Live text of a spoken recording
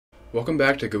Welcome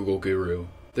back to Google Guru.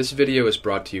 This video is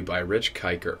brought to you by Rich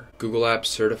Kiker, Google Apps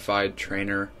Certified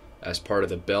Trainer as part of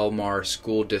the Belmar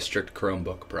School District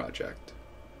Chromebook project.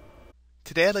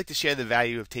 Today I'd like to share the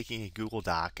value of taking a Google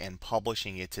Doc and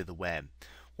publishing it to the web.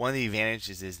 One of the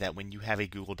advantages is that when you have a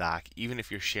Google Doc, even if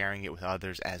you're sharing it with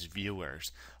others as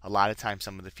viewers, a lot of times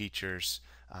some of the features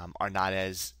are not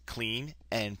as clean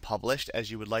and published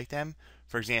as you would like them.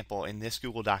 For example, in this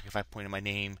Google Doc, if I point in my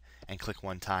name and click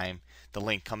one time, the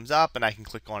link comes up and I can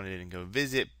click on it and go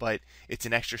visit, but it's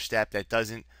an extra step that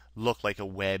doesn't look like a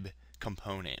web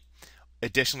component.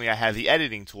 Additionally, I have the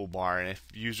editing toolbar, and if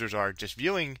users are just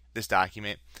viewing this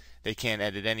document, they can't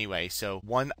edit anyway. So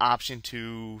one option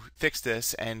to fix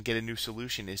this and get a new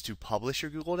solution is to publish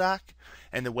your Google Doc.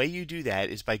 And the way you do that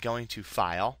is by going to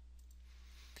File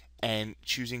and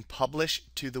choosing Publish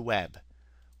to the Web.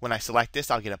 When I select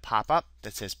this, I'll get a pop-up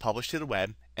that says Publish to the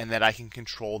Web, and that I can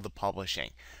control the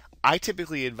publishing. I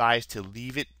typically advise to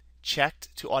leave it checked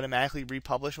to automatically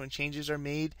republish when changes are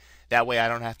made. That way I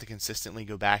don't have to consistently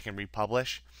go back and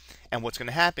republish. And what's going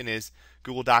to happen is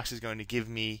Google Docs is going to give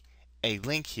me a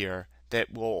link here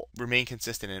that will remain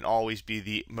consistent and always be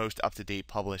the most up-to-date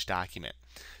published document.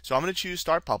 So I'm going to choose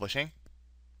Start Publishing.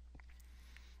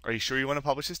 Are you sure you want to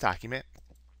publish this document?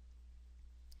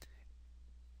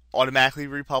 Automatically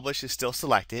republish is still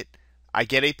selected. I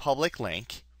get a public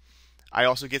link. I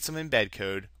also get some embed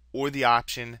code or the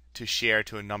option to share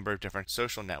to a number of different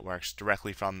social networks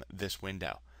directly from this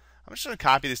window. I'm just going to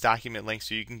copy this document link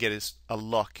so you can get a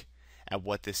look at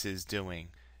what this is doing.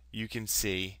 You can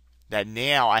see that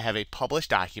now I have a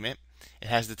published document. It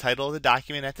has the title of the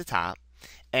document at the top,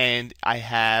 and I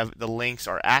have the links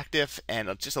are active and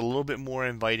just a little bit more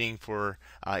inviting for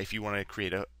if you want to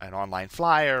create an online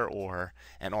flyer or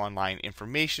an online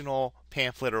informational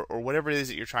pamphlet or whatever it is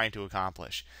that you're trying to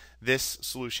accomplish. This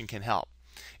solution can help.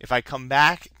 If I come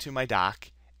back to my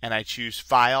doc and I choose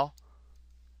File,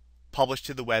 Publish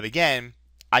to the Web again,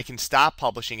 I can stop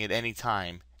publishing at any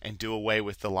time and do away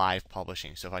with the live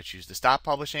publishing. So if I choose to stop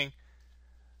publishing,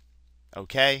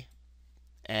 okay,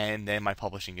 and then my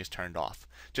publishing is turned off.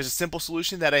 Just a simple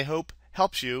solution that I hope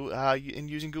helps you in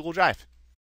using Google Drive.